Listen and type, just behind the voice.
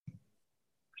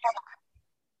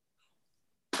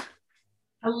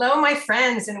Hello, my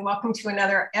friends, and welcome to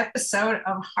another episode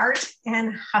of Heart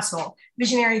and Hustle,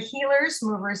 Visionary Healers,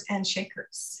 Movers, and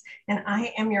Shakers. And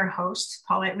I am your host,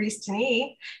 Paulette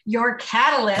Reese-Denis, your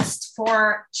catalyst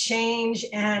for change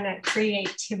and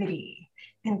creativity.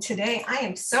 And today I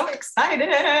am so excited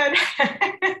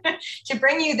to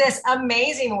bring you this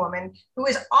amazing woman who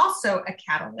is also a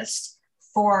catalyst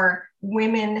for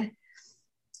women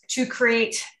to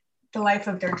create the life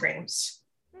of their dreams.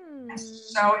 I'm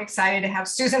so excited to have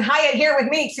Susan Hyatt here with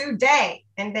me today.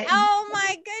 Oh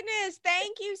my goodness.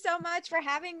 Thank you so much for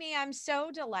having me. I'm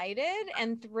so delighted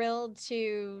and thrilled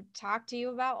to talk to you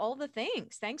about all the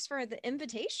things. Thanks for the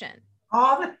invitation.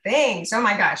 All the things. Oh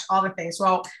my gosh, all the things.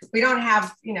 Well, we don't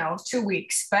have, 2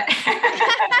 weeks, but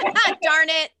darn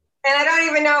it. And I don't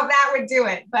even know if that would do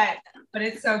it, but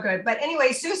it's so good. But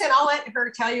anyway, Susan, I'll let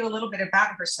her tell you a little bit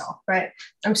about herself, but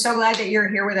I'm so glad that you're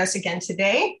here with us again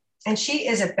today. And she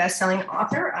is a best-selling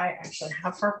author. I actually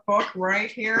have her book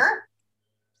right here,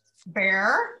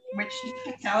 Bear, which she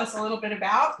can tell us a little bit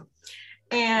about.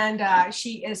 And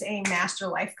she is a master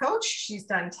life coach. She's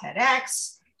done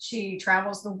TEDx. She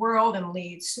travels the world and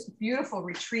leads beautiful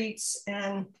retreats.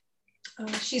 And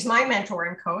she's my mentor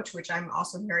and coach, which I'm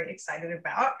also very excited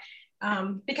about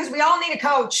because we all need a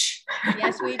coach.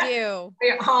 Yes, we do.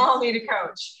 We all need a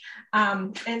coach.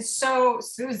 And so,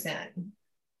 Susan,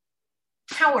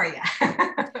 how are you?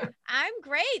 I'm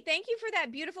great. Thank you for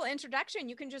that beautiful introduction.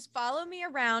 You can just follow me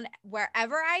around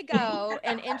wherever I go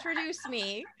and introduce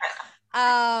me.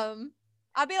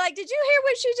 I'll be like, did you hear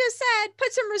what she just said?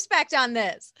 Put some respect on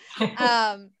this.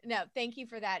 No, thank you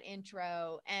for that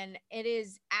intro. And it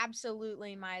is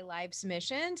absolutely my life's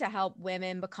mission to help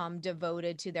women become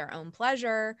devoted to their own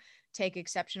pleasure, take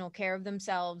exceptional care of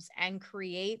themselves, and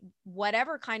create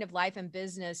whatever kind of life and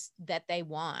business that they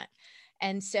want.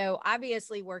 And so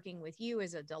obviously working with you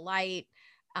is a delight,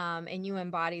 and you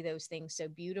embody those things so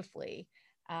beautifully.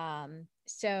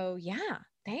 So yeah,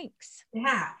 thanks.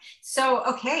 Yeah. So,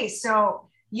 okay. So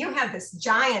you have this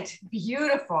giant,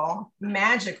 beautiful,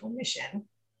 magical mission.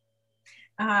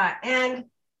 And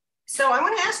so I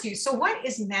want to ask you, so what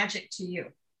is magic to you?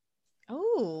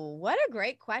 Oh, what a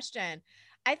great question.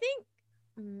 I think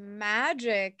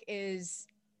magic is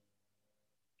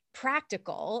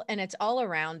practical and it's all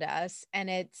around us. And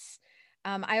it's,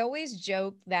 I always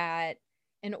joke that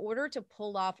in order to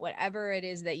pull off whatever it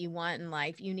is that you want in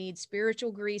life, you need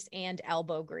spiritual grease and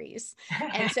elbow grease.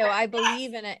 And so I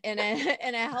believe in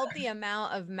a healthy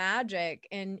amount of magic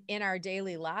in our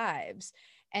daily lives.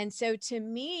 And so to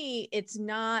me, it's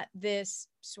not this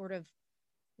sort of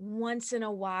once in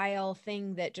a while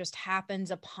thing that just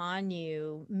happens upon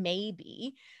you,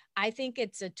 maybe. I think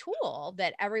it's a tool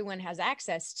that everyone has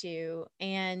access to.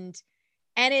 And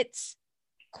it's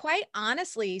quite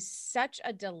honestly such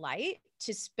a delight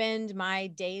to spend my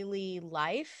daily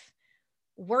life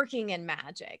working in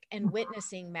magic and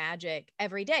witnessing magic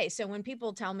every day. So when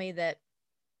people tell me that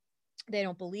they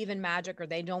don't believe in magic or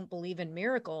they don't believe in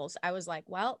miracles, I was like,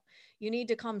 well, you need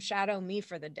to come shadow me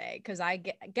for the day because I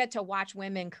get to watch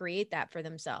women create that for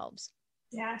themselves.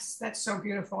 Yes, that's so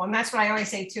beautiful. And that's what I always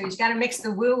say too, is you got to mix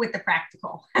the woo with the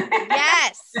practical.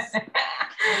 Yes. The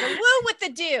woo with the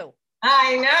do.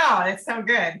 I know. It's so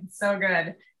good. So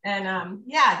good. And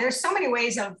yeah, there's so many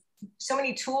ways of so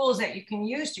many tools that you can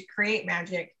use to create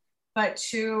magic, but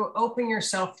to open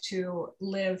yourself to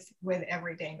live with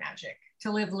everyday magic,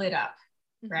 to live lit up.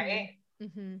 Right.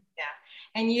 Mm-hmm. Yeah.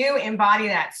 And you embody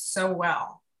that so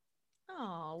well.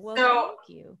 Oh, well, thank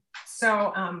you.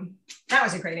 So that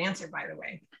was a great answer, by the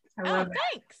way. I love that.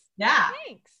 Thanks. Yeah.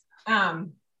 Thanks.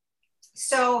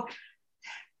 So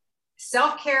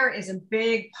self-care is a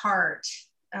big part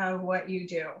of what you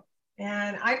do.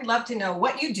 And I'd love to know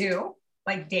what you do,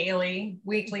 like daily,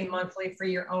 weekly, monthly, for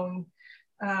your own,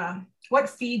 what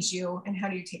feeds you and how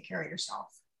do you take care of yourself?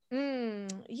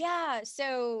 Yeah.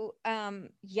 So,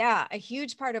 a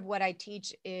huge part of what I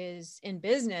teach is in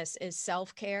business is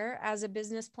self-care as a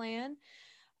business plan.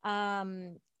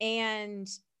 And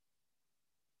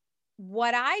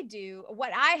what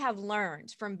I have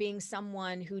learned from being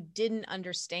someone who didn't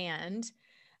understand,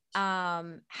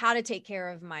 how to take care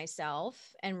of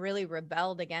myself and really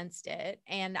rebelled against it.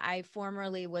 And I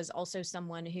formerly was also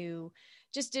someone who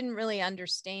just didn't really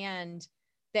understand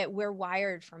that we're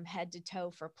wired from head to toe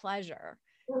for pleasure.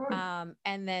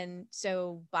 And then,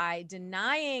 so by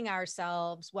denying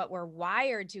ourselves what we're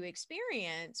wired to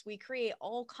experience, we create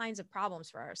all kinds of problems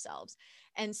for ourselves.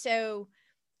 And so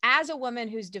as a woman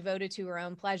who's devoted to her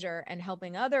own pleasure and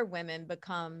helping other women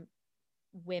become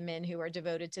women who are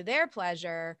devoted to their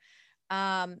pleasure,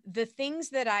 the things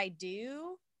that I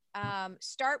do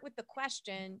start with the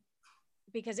question,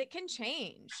 because it can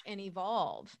change and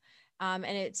evolve. And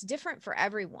it's different for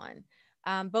everyone.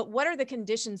 But what are the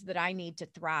conditions that I need to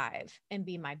thrive and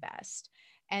be my best?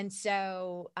 And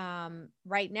so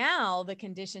right now, the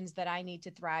conditions that I need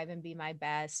to thrive and be my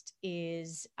best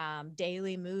is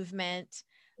daily movement.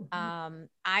 I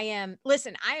am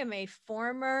a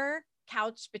former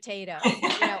couch potato.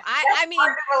 I mean,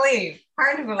 hard to believe.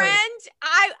 Friend,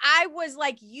 I was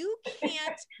like, you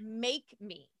can't make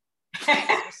me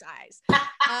exercise.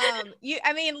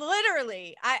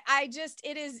 Literally,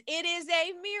 it is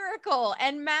a miracle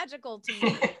and magical to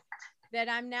me that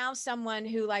I'm now someone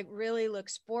who like really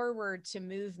looks forward to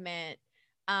movement.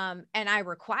 And I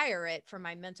require it for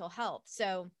my mental health.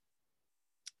 So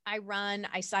I run,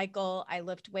 I cycle, I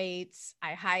lift weights,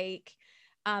 I hike.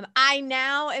 I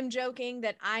now am joking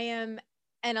that I am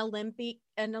an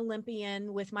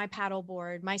Olympian with my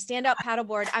paddleboard, my stand-up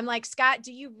paddleboard. I'm like, Scott,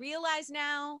 do you realize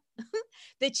now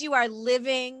that you are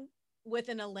living with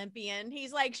an Olympian?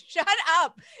 He's like, shut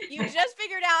up. You just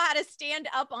figured out how to stand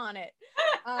up on it.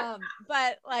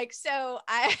 But like, so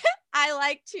I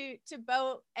like to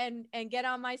boat and get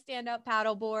on my stand-up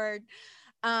paddleboard.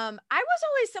 I was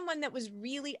always someone that was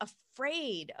really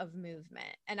afraid of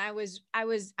movement. And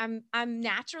I'm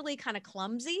naturally kind of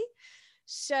clumsy.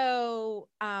 So,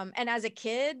 and as a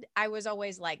kid, I was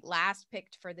always like last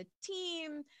picked for the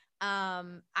team.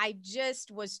 I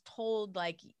just was told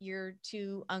like, you're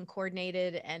too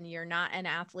uncoordinated and you're not an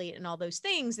athlete and all those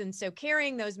things. And so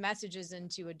carrying those messages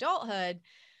into adulthood,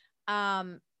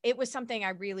 it was something I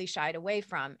really shied away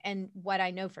from. And what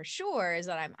I know for sure is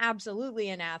that I'm absolutely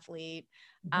an athlete.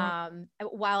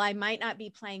 While I might not be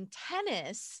playing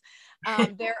tennis,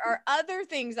 there are other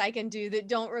things I can do that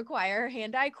don't require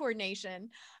hand-eye coordination.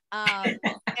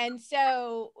 And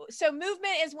so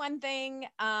movement is one thing.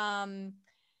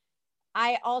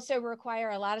 I also require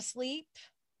a lot of sleep.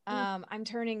 I'm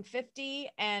turning 50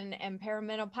 and am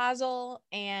perimenopausal.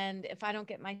 And if I don't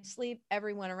get my sleep,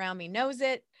 everyone around me knows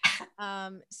it.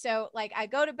 So like I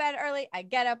go to bed early, I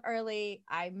get up early,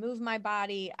 I move my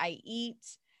body, I eat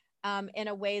in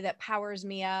a way that powers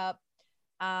me up.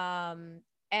 And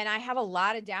I have a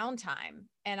lot of downtime,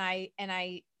 and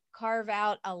I carve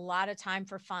out a lot of time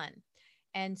for fun.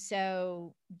 And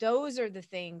so those are the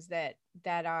things that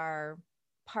are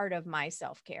part of my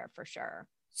self-care for sure.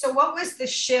 So what was the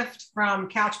shift from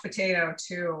couch potato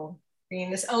to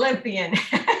being this Olympian?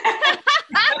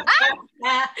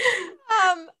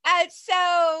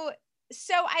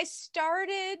 So I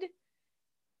started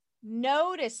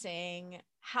noticing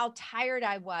how tired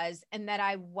I was, and that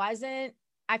I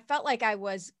felt like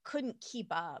couldn't keep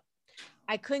up.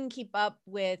 I couldn't keep up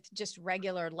with just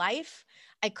regular life.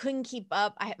 I couldn't keep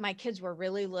up. My kids were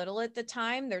really little at the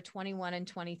time. They're 21 and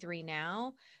 23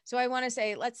 now. So I want to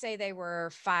say, let's say they were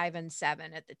 5 and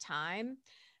 7 at the time.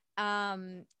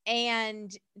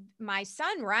 And my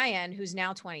son, Ryan, who's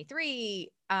now 23,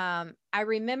 I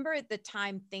remember at the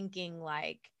time thinking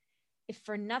like, if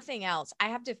for nothing else, I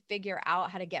have to figure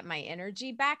out how to get my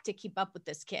energy back to keep up with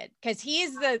this kid. Cause he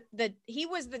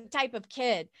was the type of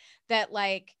kid that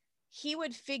like, he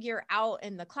would figure out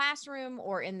in the classroom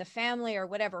or in the family or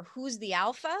whatever, who's the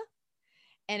alpha.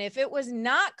 And if it was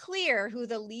not clear who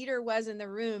the leader was in the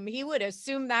room, he would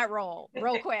assume that role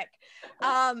real quick.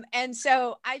 And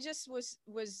so I just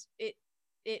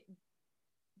it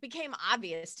became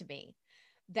obvious to me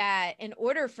that in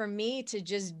order for me to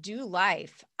just do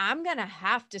life, I'm going to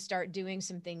have to start doing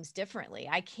some things differently.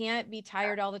 I can't be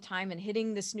tired all the time and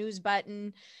hitting the snooze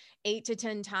button 8 to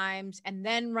 10 times and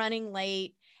then running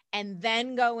late and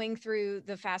then going through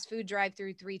the fast food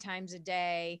drive-through 3 times a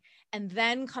day and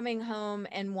then coming home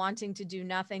and wanting to do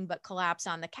nothing but collapse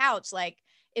on the couch. Like,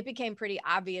 it became pretty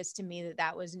obvious to me that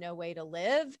that was no way to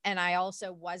live. And I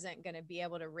also wasn't going to be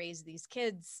able to raise these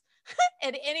kids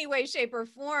in any way, shape, or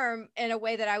form in a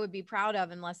way that I would be proud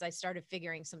of unless I started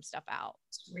figuring some stuff out.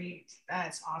 Sweet.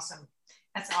 That's awesome.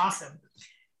 That's awesome.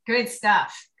 Good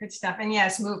stuff. Good stuff. And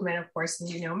yes, movement, of course, and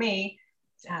you know me,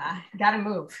 got to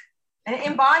move and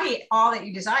embody all that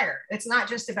you desire. It's not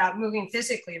just about moving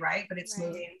physically, right? But it's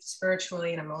moving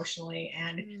spiritually and emotionally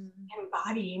and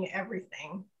embodying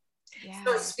everything. Yeah.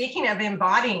 So speaking of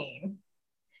embodying,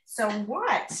 so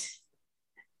what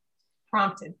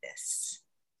prompted this?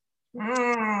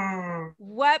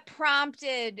 What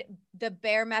prompted the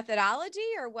Bear methodology,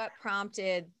 or what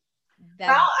prompted that?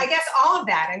 Well, I guess all of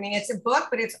that. I mean, it's a book,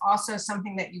 but it's also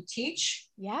something that you teach.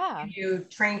 Yeah. You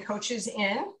train coaches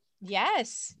in.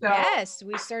 Yes. So, yes.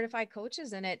 We certify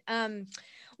coaches in it.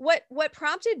 What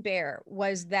prompted Bear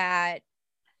was that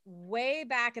way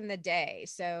back in the day,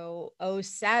 so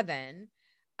 2007,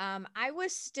 I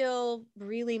was still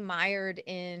really mired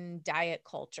in diet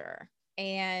culture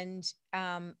and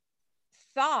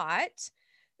thought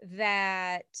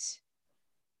that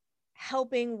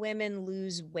helping women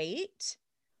lose weight,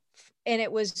 and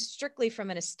it was strictly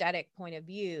from an aesthetic point of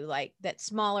view, like that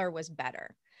smaller was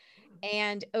better.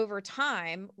 And over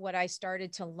time, what I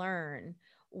started to learn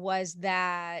was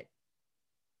that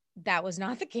that was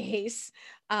not the case,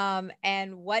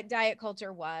 and what diet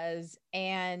culture was,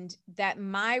 and that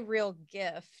my real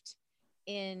gift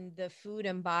in the food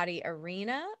and body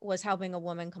arena was helping a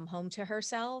woman come home to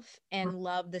herself and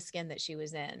love the skin that she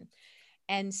was in.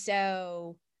 And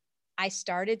so I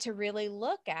started to really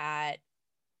look at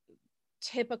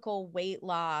typical weight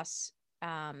loss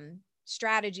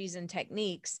strategies and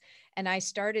techniques. And I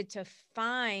started to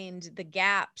find the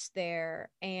gaps there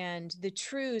and the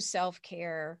true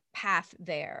self-care path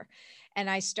there. And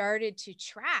I started to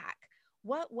track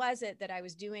what was it that I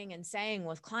was doing and saying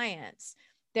with clients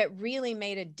that really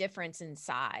made a difference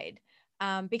inside.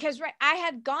 Because I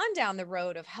had gone down the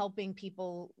road of helping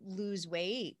people lose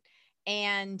weight,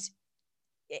 and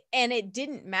it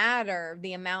didn't matter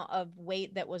the amount of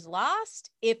weight that was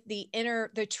lost if the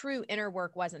true inner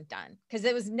work wasn't done, because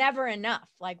it was never enough.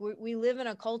 Like we live in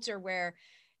a culture where,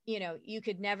 you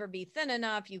could never be thin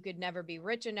enough, you could never be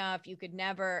rich enough, you could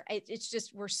never, it's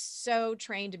just, we're so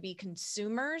trained to be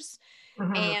consumers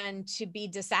and to be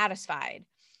dissatisfied.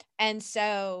 And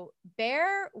so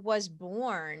Bare was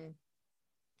born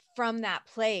from that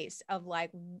place of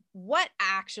like, what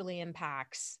actually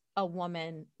impacts a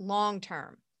woman long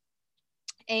term.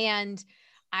 And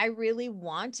I really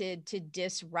wanted to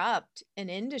disrupt an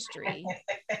industry,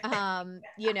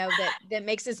 that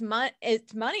makes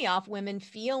its money off women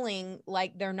feeling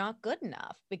like they're not good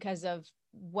enough because of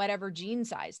whatever jean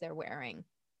size they're wearing.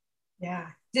 Yeah.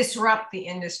 Disrupt the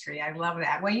industry. I love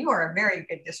that. Well, you are a very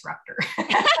good disruptor.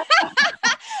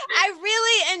 I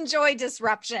really enjoy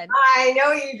disruption. I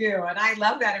know you do. And I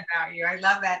love that about you. I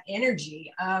love that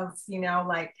energy of,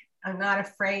 like, I'm not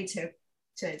afraid to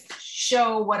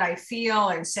show what I feel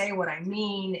and say what I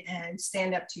mean and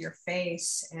stand up to your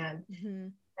face. And,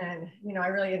 I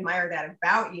really admire that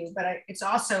about you, but it's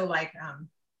also like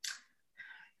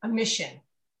a mission.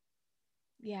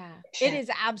 Yeah, it is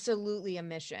absolutely a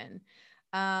mission.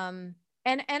 And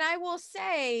I will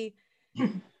say,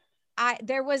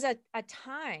 there was a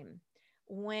time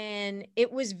when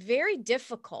it was very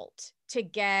difficult to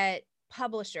get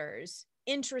publishers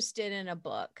interested in a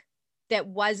book that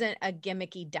wasn't a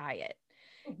gimmicky diet.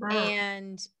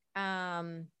 And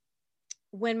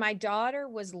when my daughter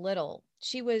was little,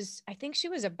 I think she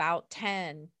was about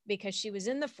 10, because she was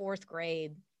in the 4th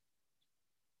grade.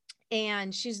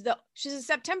 And she's a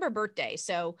September birthday.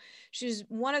 So she's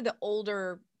one of the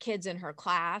older kids in her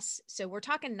class. So we're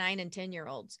talking 9 and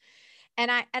 10-year-olds.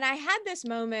 And I had this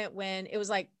moment when it was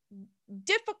like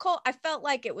difficult. I felt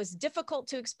like it was difficult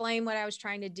to explain what I was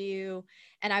trying to do.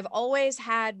 And I've always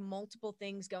had multiple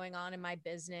things going on in my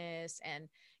business. And,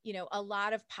 a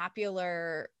lot of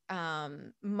popular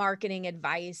marketing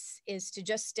advice is to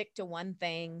just stick to one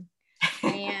thing.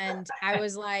 And I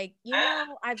was like,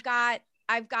 I've got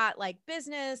like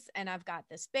business, and I've got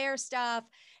this Bare stuff,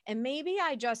 and maybe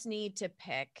I just need to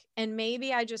pick, and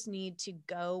maybe I just need to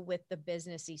go with the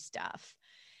businessy stuff.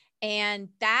 And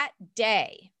that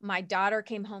day, my daughter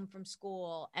came home from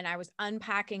school, and I was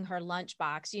unpacking her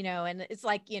lunchbox, and it's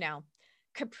like,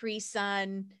 Capri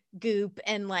Sun goop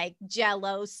and like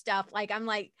Jello stuff. Like I'm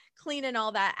like cleaning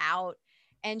all that out.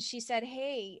 And she said,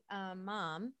 "Hey,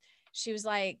 Mom," she was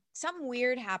like, "something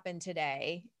weird happened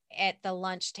today at the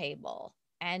lunch table."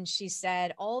 And she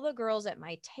said, "all the girls at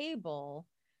my table,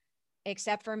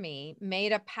 except for me,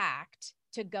 made a pact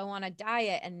to go on a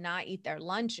diet and not eat their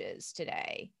lunches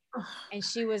today." And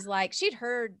she was like, she'd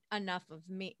heard enough of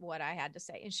me, what I had to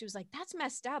say. And she was like, "that's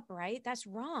messed up, right? That's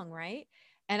wrong, right?"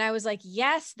 And I was like,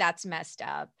 "yes, that's messed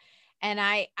up." And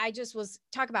I just was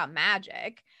talk about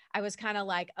magic. I was kind of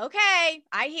like, "okay,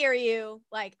 I hear you.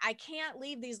 Like, I can't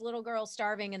leave these little girls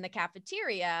starving in the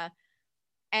cafeteria."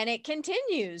 And it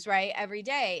continues, right, every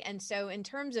day. And so in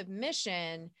terms of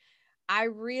mission, I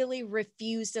really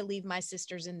refuse to leave my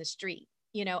sisters in the street.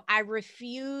 I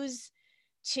refuse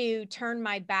to turn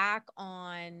my back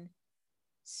on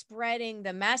spreading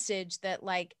the message that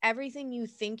like everything you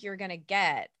think you're going to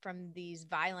get from these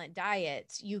violent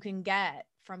diets, you can get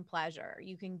from pleasure.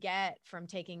 You can get from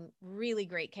taking really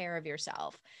great care of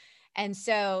yourself. And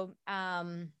so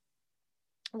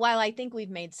while I think we've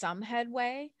made some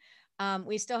headway,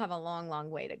 we still have a long, long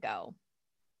way to go.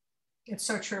 It's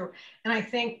so true. And I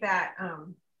think that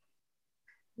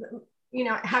you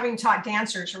know, having taught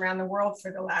dancers around the world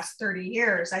for the last 30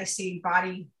 years, I see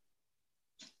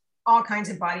all kinds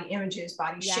of body images,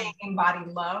 body shame, body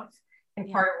love.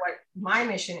 And part of what my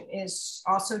mission is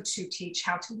also to teach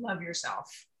how to love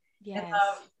yourself and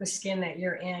love the skin that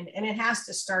you're in. And it has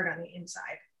to start on the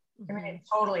inside. I mean, it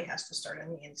totally has to start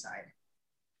on the inside.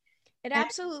 It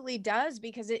absolutely does,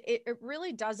 because it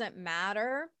really doesn't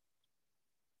matter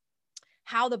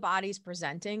how the body's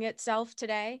presenting itself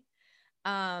today.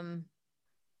 It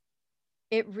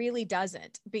really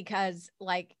doesn't, because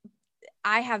like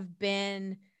I have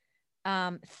been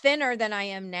thinner than I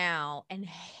am now and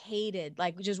hated,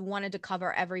 like just wanted to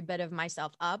cover every bit of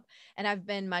myself up. And I've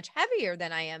been much heavier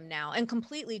than I am now and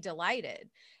completely delighted.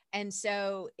 And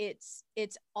so it's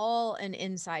all an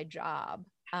inside job.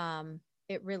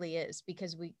 It really is,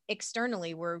 because we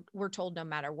externally we're told no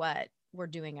matter what, we're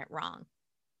doing it wrong.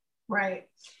 Right.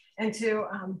 And to,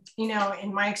 you know,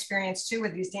 in my experience too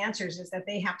with these dancers is that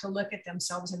they have to look at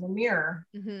themselves in the mirror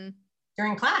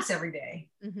during class every day.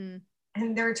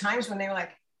 And there are times when they're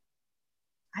like,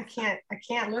 I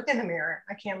can't look in the mirror.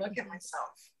 I can't look at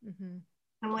myself.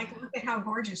 I'm like, look at how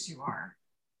gorgeous you are.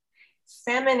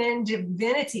 Feminine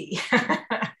divinity,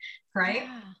 right?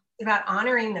 Yeah. About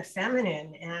honoring the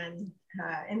feminine and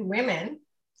women.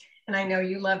 And I know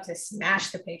you love to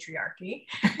smash the patriarchy.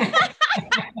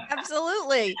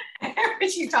 Absolutely.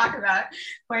 Which you talk about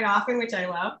quite often, which I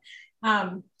love.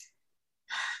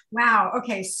 Wow.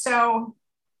 Okay. So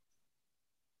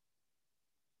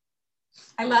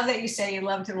I love that you say you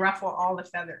love to ruffle all the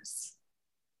feathers.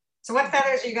 So what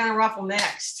feathers are you going to ruffle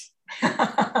next?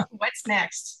 What's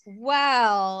next?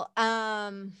 Well,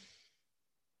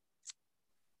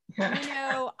 you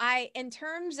know, in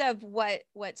terms of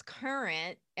what's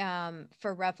current,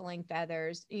 for ruffling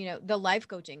feathers, you know, the life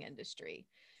coaching industry.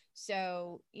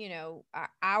 So, you know,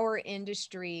 our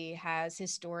industry has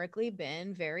historically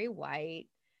been very white,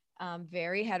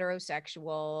 very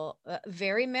heterosexual,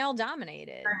 very male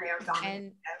dominated.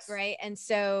 And yes. Right. And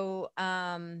so,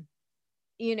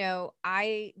 you know,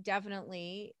 I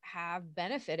definitely have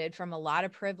benefited from a lot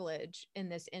of privilege in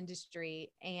this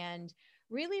industry and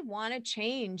really want to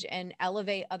change and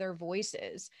elevate other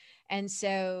voices. And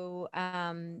so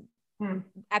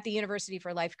at the University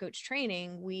for Life Coach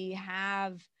Training, we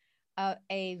have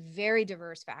a very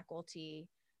diverse faculty,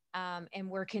 and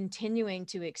we're continuing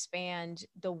to expand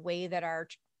the way that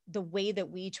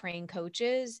we train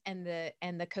coaches and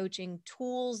the coaching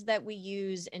tools that we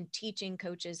use, and teaching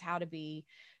coaches how to be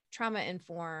trauma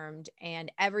informed and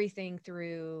everything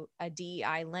through a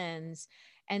DEI lens.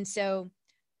 And so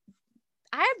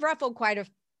I've ruffled quite a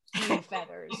few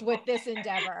feathers with this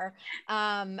endeavor.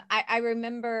 I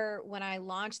remember when I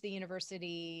launched the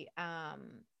university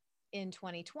in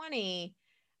 2020,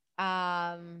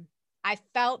 I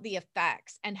felt the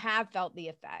effects and have felt the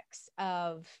effects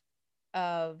of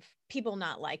people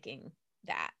not liking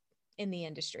that in the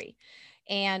industry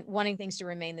and wanting things to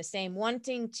remain the same,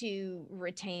 wanting to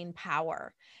retain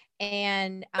power.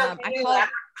 And so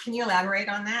can you elaborate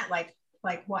on that? Like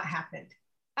what happened?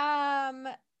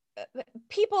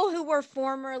 People who were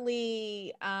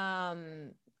formerly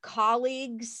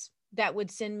colleagues that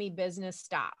would send me business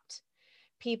stopped.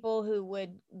 People who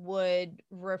would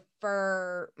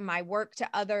refer my work to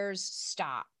others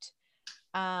stopped.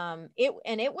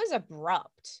 It was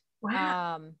abrupt.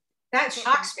 Wow. That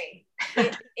shocks me.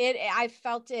 I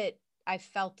felt it.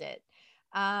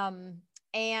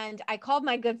 And I called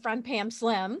my good friend Pam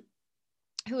Slim,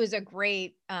 who is a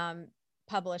great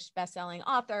published best-selling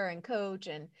author and coach,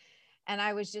 and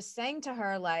I was just saying to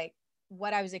her like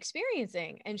what I was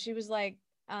experiencing, and she was like,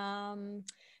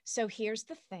 so here's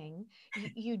the thing,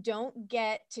 you don't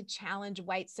get to challenge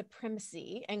white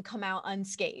supremacy and come out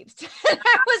unscathed. And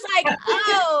I was like,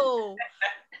 oh,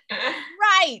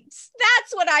 right,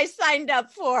 that's what I signed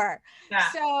up for. Yeah.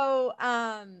 So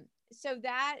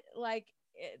that like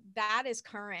that is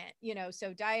current, you know.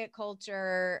 So diet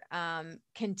culture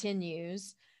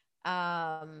continues,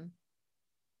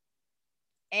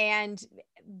 and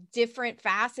different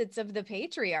facets of the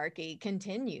patriarchy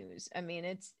continues. I mean,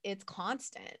 it's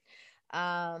constant.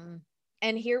 And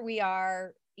here we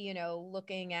are, you know,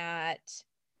 looking at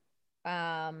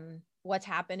what's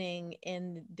happening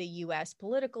in the US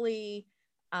politically,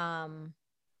 and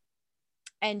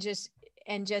just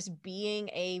being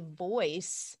a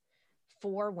voice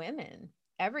for women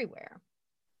everywhere.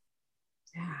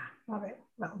 Yeah, love it.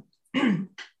 Well,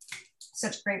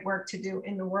 such great work to do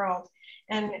in the world.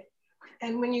 And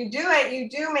when you do it, you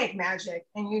do make magic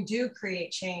and you do create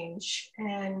change,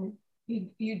 and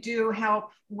you do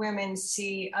help women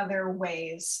see other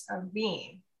ways of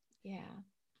being. Yeah.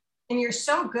 And you're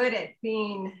so good at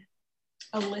being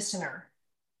a listener,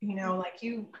 you know, like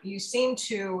you seem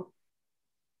to,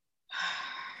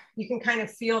 you can kind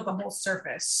of feel the whole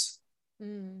surface.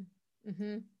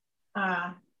 Mm-hmm.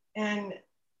 uh, and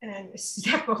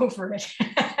step over it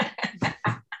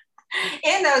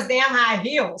in those damn high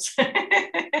heels.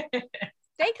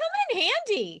 They come in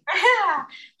handy.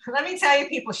 Let me tell you,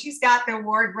 people, she's got the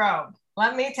wardrobe.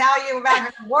 Let me tell you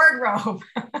about her wardrobe.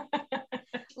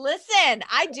 Listen,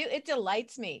 I do. It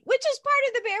delights me, which is part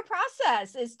of the bear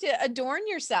process, is to adorn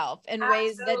yourself in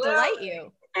ways that delight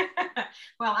you.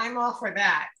 Well, I'm all for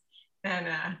that. And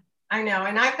I know.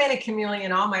 And I've been a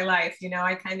chameleon all my life. You know,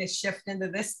 I kind of shift into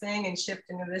this thing and shift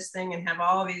into this thing and have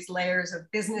all these layers of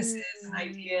businesses and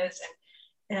ideas.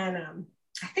 And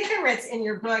I think I read in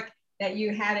your book that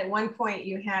you had at one point,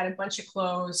 you had a bunch of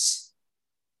clothes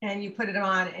and you put it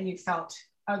on and you felt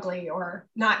ugly or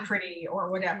not pretty or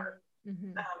whatever.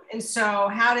 Mm-hmm. And so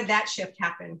how did that shift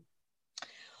happen?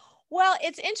 Well,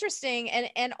 it's interesting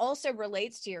and also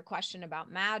relates to your question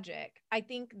about magic. I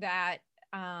think that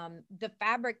the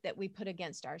fabric that we put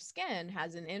against our skin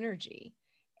has an energy.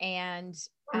 And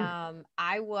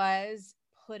I was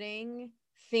putting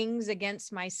things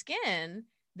against my skin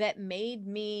that made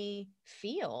me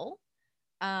feel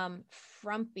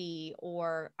frumpy,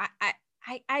 or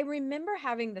I remember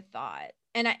having the thought,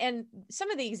 and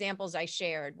some of the examples I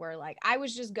shared were like, I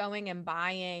was just going and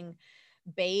buying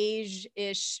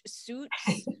beige-ish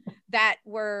suits that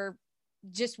were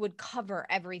just would cover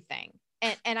everything.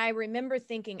 And I remember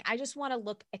thinking, I just want to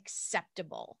look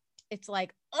acceptable. It's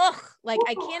like, ugh, like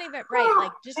I can't even, right?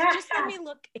 Like just let me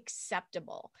look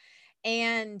acceptable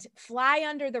and fly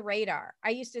under the radar.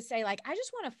 I used to say, like, I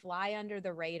just want to fly under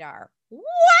the radar. What?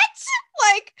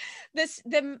 Like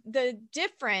the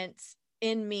difference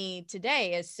in me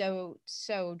today is so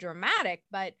dramatic.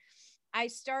 But I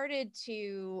started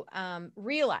to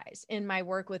realize in my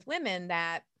work with women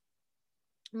that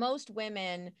most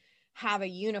women have a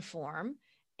uniform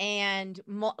and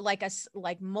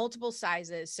like multiple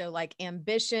sizes. So like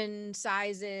ambition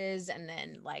sizes, and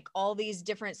then like all these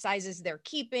different sizes they're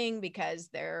keeping because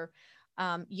they're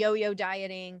yo-yo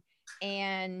dieting.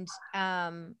 And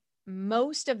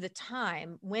most of the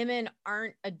time women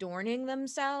aren't adorning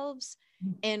themselves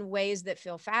in ways that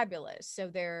feel fabulous. So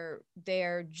they're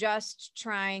just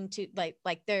trying to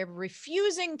like they're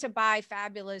refusing to buy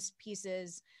fabulous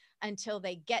pieces until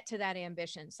they get to that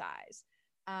ambition size.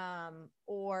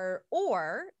 Or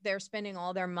they're spending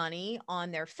all their money on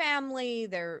their family.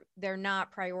 They're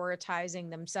not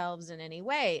prioritizing themselves in any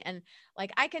way. And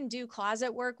like, I can do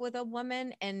closet work with a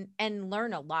woman and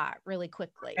learn a lot really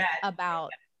quickly about,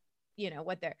 you know,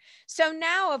 what they're. So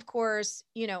now, of course,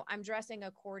 you know, I'm dressing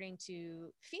according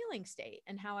to feeling state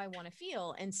and how I want to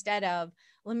feel, instead of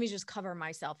let me just cover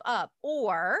myself up,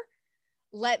 or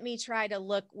let me try to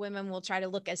look, women will try to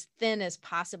look as thin as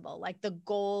possible. Like the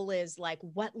goal is like,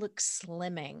 what looks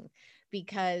slimming,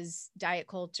 because diet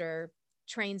culture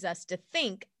trains us to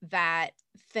think that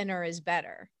thinner is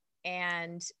better.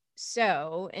 And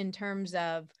so in terms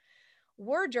of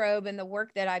wardrobe and the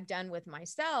work that I've done with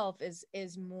myself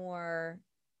is more,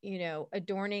 you know,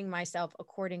 adorning myself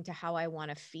according to how I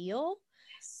want to feel.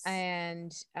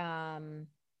 Yes.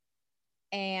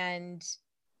 And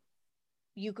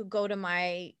you could go to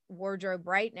my wardrobe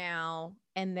right now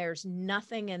and there's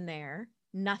nothing in there,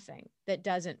 nothing that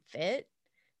doesn't fit,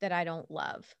 that I don't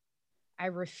love. I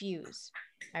refuse.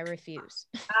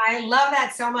 I love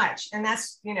that so much. And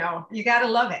that's, you know, you got to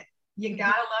love it. You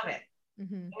got to love it.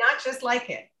 Mm-hmm. Not just like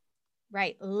it.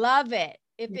 Right. Love it.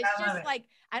 If it's just like,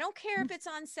 I don't care if it's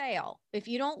on sale. If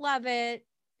you don't love it,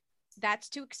 that's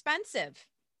too expensive,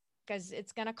 because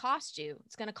it's going to cost you.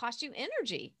 It's going to cost you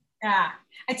energy. Yeah,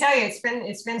 I tell you,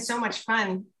 it's been so much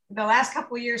fun the last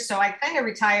couple of years. So I kind of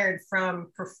retired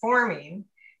from performing,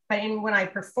 but when I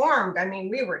performed, I mean,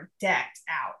 we were decked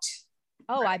out.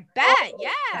 Oh, I bet.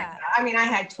 Yeah. I mean, I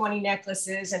had 20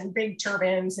 necklaces and big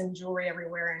turbans and jewelry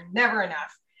everywhere, and never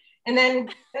enough. And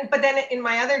then, but then in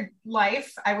my other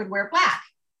life, I would wear black.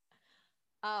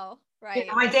 Oh, right. You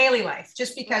know, my daily life,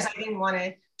 just because I didn't want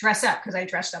to dress up, because I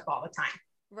dressed up all the time.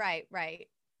 Right, right.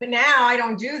 But now I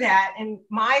don't do that. In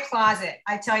my closet,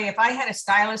 I tell you, if I had a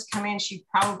stylist come in, she'd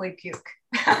probably puke.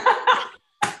 Because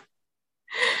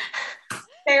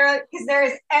there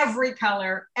is every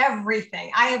color,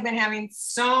 everything. I have been having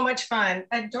so much fun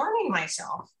adorning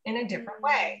myself in a different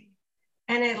way.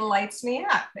 And it lights me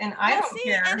up. And I don't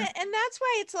care. And that's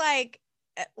why it's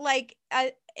like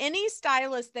any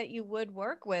stylist that you would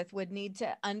work with would need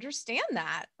to understand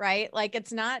that, right? Like,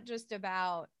 it's not just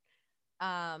about,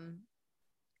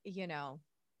 you know,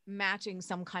 matching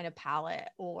some kind of palette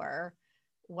or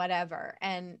whatever.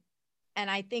 And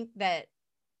I think that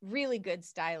really good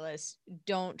stylists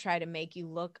don't try to make you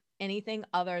look anything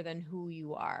other than who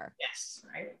you are. Yes,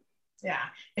 right. Yeah.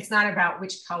 It's not about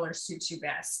which color suits you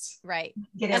best. Right.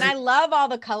 And I love all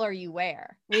the color you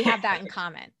wear. We have that in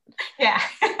common. Yeah.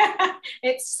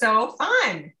 It's so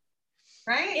fun.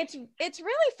 Right. It's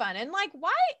really fun. And like,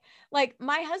 why, like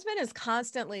my husband is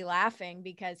constantly laughing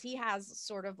because he has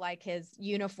sort of like his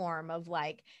uniform of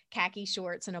like khaki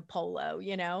shorts and a polo,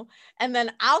 you know, and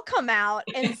then I'll come out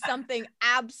in something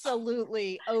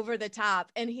absolutely over the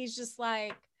top. And he's just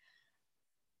like,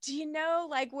 do you know,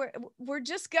 like we're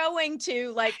just going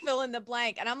to like fill in the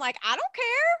blank. And I'm like, I don't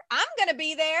care. I'm going to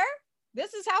be there.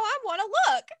 This is how I want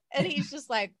to look. And he's just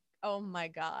like, oh my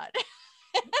God.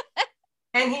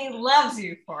 And he loves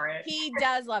you for it. He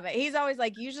does love it. He's always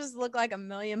like, you just look like $1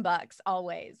 million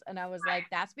always. And I was like,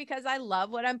 that's because I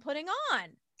love what I'm putting on.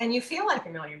 And you feel like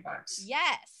 $1 million.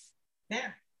 Yes.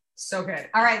 Yeah. So good.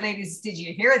 All right, ladies, did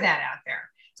you hear that out there?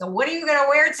 So what are you going to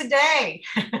wear today?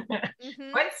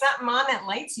 Put something on that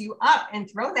lights you up and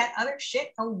throw that other shit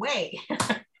away.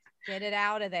 Get it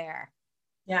out of there.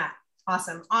 Yeah.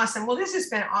 Awesome. Awesome. Well, this has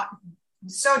been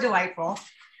so delightful.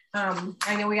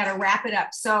 I know we got to wrap it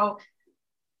up. So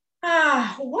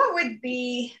what would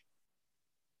be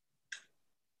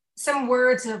some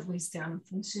words of wisdom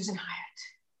from Susan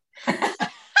Hyatt?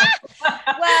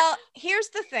 Well, here's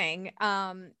the thing.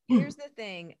 Here's the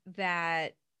thing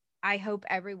that I hope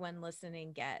everyone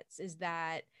listening gets is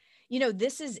that, you know,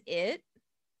 this is it.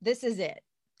 This is it.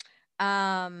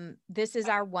 This is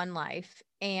our one life.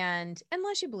 And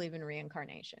unless you believe in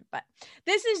reincarnation, but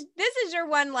this is your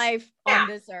one life on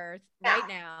this earth right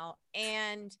now.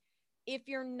 And if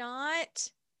you're not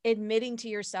admitting to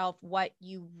yourself what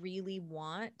you really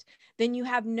want, then you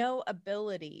have no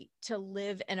ability to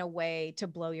live in a way to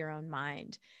blow your own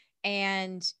mind.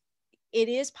 And it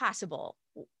is possible.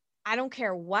 I don't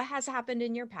care what has happened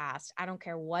in your past. I don't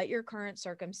care what your current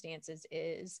circumstances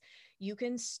is. You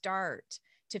can start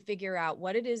to figure out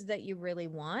what it is that you really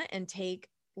want and take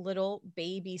little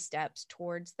baby steps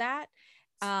towards that.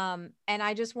 And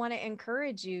I just want to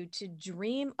encourage you to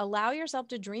dream, allow yourself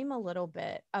to dream a little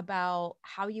bit about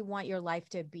how you want your life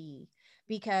to be,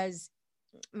 because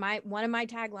one of my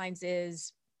taglines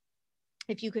is,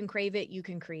 if you can crave it, you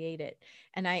can create it.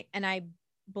 And I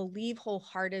believe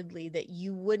wholeheartedly that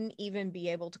you wouldn't even be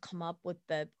able to come up with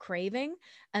the craving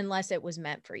unless it was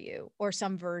meant for you, or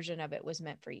some version of it was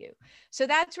meant for you. So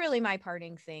that's really my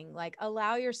parting thing. Like,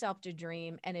 allow yourself to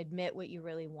dream and admit what you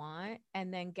really want,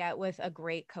 and then get with a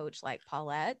great coach like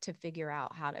Paulette to figure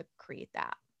out how to create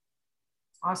that.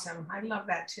 Awesome. I love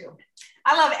that too.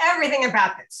 I love everything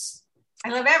about this. I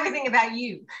love everything about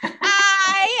you.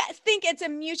 I think it's a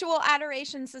mutual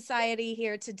adoration society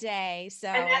here today. So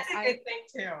and that's a good thing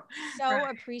too. So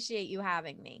appreciate you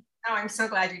having me. Oh, I'm so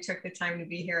glad you took the time to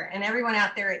be here. And everyone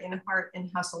out there in Heart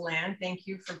and Hustle Land, thank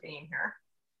you for being here.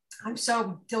 I'm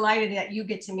so delighted that you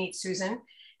get to meet Susan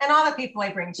and all the people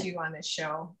I bring to you on this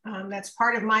show. That's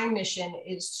part of my mission,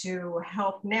 is to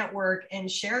help network and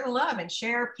share the love and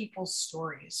share people's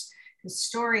stories. The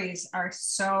stories are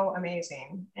so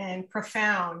amazing and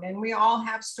profound, and we all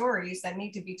have stories that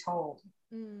need to be told,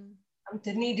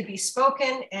 that need to be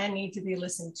spoken and need to be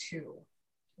listened to,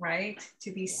 right?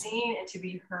 To be seen and to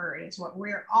be heard is what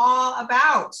we're all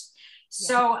about.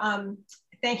 So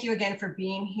thank you again for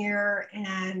being here.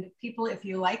 And people, if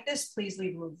you like this, please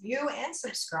leave a review and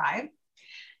subscribe.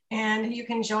 And you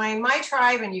can join my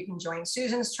tribe and you can join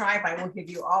Susan's tribe. I will give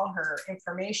you all her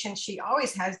information. She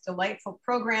always has delightful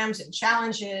programs and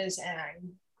challenges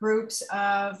and groups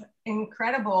of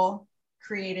incredible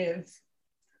creative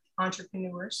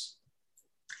entrepreneurs.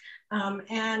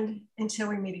 And until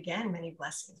we meet again, many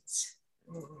blessings.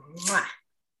 Mwah.